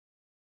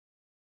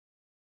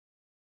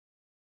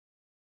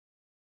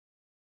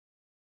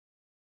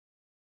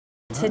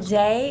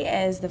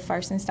Today is the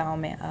first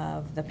installment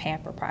of the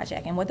Pamper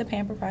project, and what the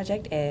Pamper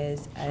project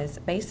is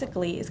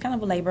basically it's kind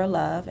of a labor of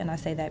love, and I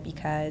say that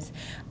because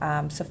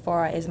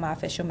Sephora is my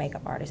official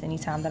makeup artist.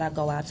 Anytime that I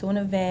go out to an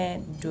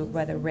event,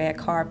 whether red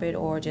carpet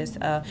or just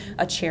a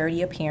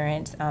charity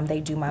appearance,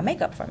 they do my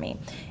makeup for me.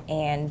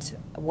 And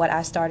what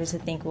I started to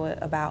think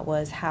about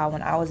was how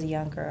when I was a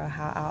young girl,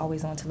 how I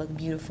always wanted to look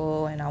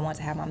beautiful and I wanted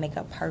to have my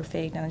makeup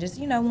perfect, and I just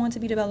wanted to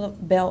be the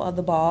belle of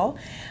the ball.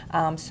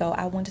 So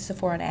I went to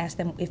Sephora and asked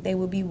them if they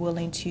would be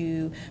willing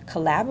to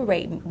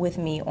collaborate with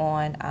me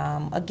on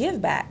a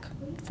give back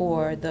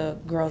for the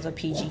girls of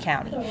PG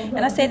County. And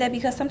I say that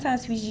because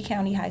sometimes PG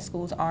County high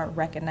schools aren't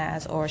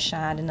recognized or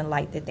shined in the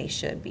light that they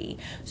should be.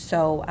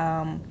 So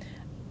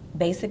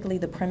basically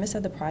the premise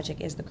of the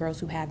project is the girls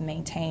who have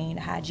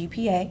maintained high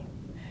GPA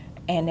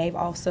and they've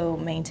also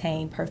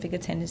maintained perfect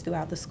attendance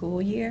throughout the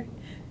school year.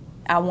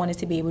 I wanted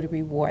to be able to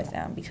reward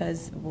them,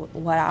 because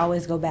what I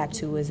always go back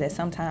to is that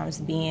sometimes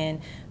being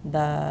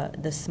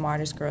the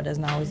smartest girl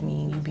doesn't always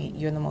mean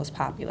you're the most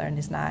popular, and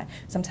it's not.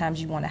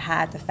 Sometimes you want to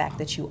hide the fact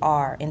that you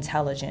are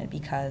intelligent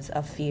because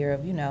of fear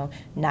of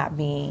not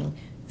being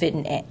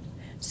fitting in.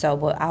 So,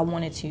 but I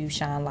wanted to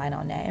shine light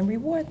on that and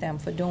reward them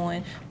for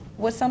doing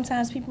what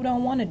sometimes people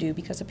don't want to do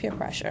because of peer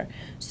pressure.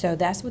 So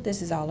that's what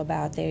this is all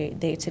about.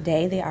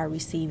 Today they are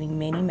receiving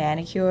mini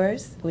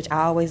manicures, which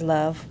I always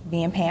love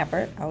being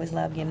pampered. I always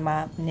love getting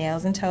my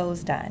nails and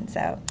toes done.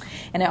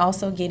 And they're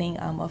also getting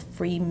a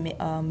free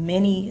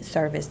mini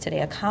service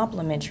today, a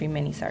complimentary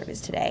mini service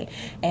today.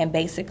 And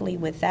basically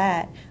with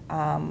that,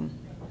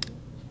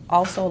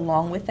 also,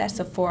 along with that,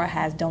 Sephora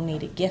has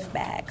donated gift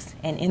bags,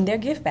 and in their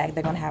gift bag,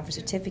 they're going to have a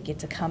certificate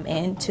to come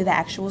into the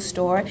actual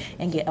store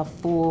and get a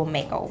full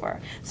makeover.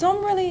 So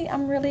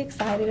I'm really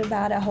excited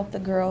about it. I hope the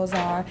girls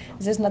are.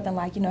 There's nothing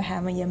like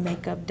having your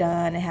makeup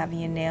done and having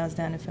your nails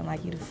done and feeling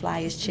like you're the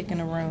flyest chick in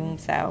the room.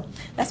 So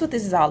that's what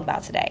this is all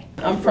about today.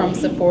 I'm from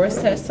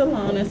Sephora's Touch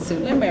Salon in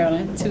Suitland,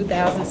 Maryland,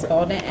 2000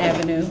 Spalding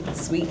Avenue,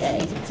 Suite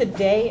A.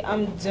 Today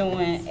I'm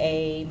doing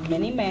a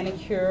mini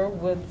manicure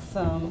with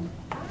some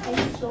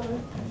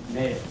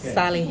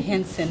Sally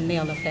Henson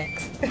nail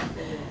effects.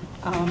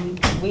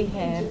 We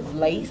have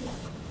lace.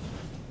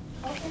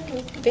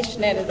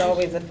 Fishnet is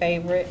always a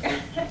favorite.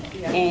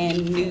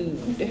 And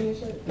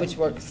nude, which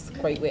works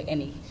great with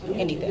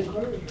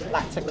anything.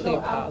 Lots of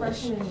clear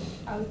polish.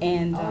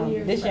 And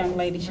this young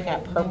lady, she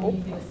got purple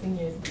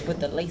with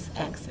the lace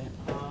accent.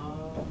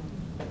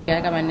 Yeah,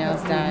 I got my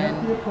nails done,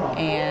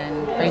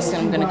 and very soon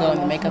I'm gonna go in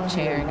the makeup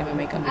chair and get my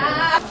makeup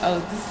done. Oh,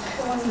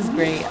 this is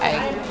great.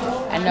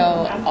 I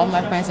know all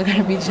my friends are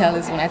gonna be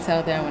jealous when I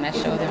tell them, when I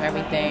show them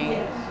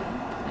everything.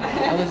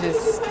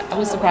 I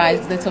was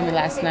surprised. They told me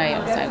last night. I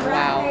was like,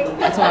 wow.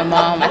 I told my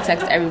mom. I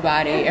texted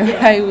everybody.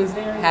 Everybody was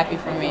happy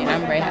for me, and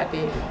I'm very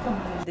happy.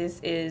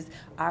 This is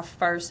our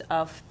first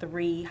of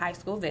 3 high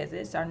school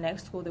visits. Our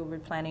next school that we're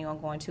planning on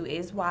going to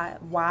is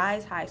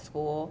Wise High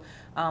School,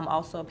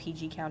 also a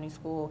PG County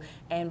school,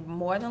 and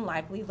more than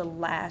likely the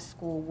last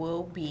school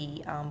will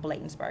be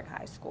Bladensburg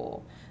High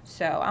School.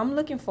 So I'm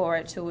looking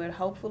forward to it.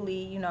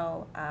 Hopefully,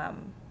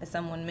 as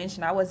someone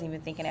mentioned, I wasn't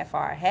even thinking that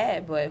far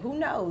ahead, but who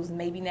knows?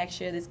 Maybe next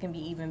year this can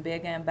be even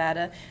bigger and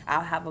better.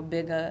 I'll have a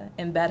bigger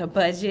and better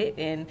budget,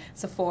 and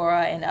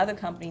Sephora and other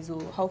companies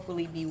will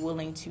hopefully be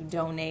willing to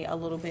donate a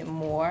little bit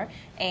more,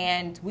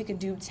 and we could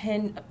do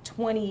 10,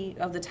 20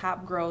 of the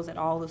top girls at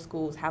all the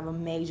schools, have a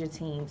major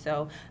team.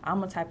 So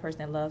I'm a type of person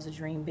that loves to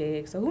dream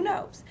big, so who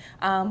knows?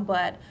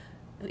 But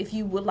if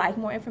you would like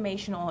more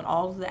information on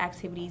all of the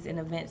activities and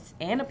events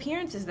and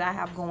appearances that I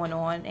have going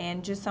on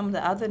and just some of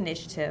the other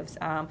initiatives,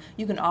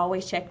 you can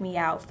always check me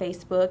out,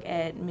 Facebook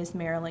at Miss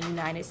Maryland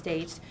United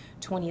States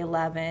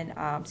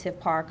 2011, Tiff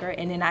Parker.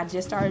 And then I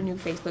just started a new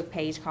Facebook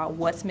page called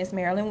What's Miss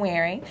Maryland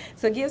Wearing?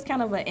 So it gives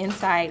kind of an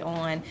insight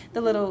on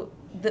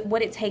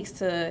what it takes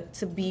to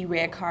be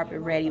red carpet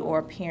ready or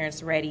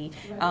appearance ready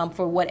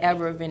for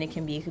whatever event it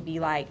can be. It could be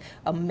like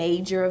a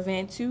major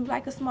event to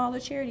like a smaller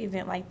charity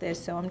event like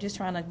this. So I'm just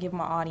trying to give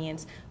my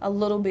audience a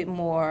little bit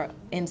more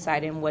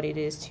insight in what it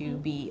is to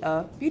be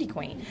a beauty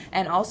queen.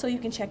 And also you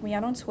can check me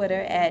out on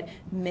Twitter at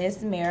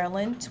Miss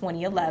Maryland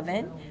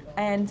 2011,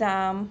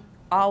 and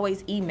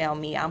always email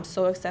me. I'm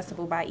so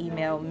accessible by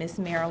email, Miss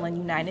Maryland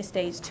United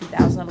States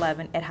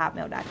 2011 at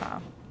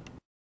hotmail.com.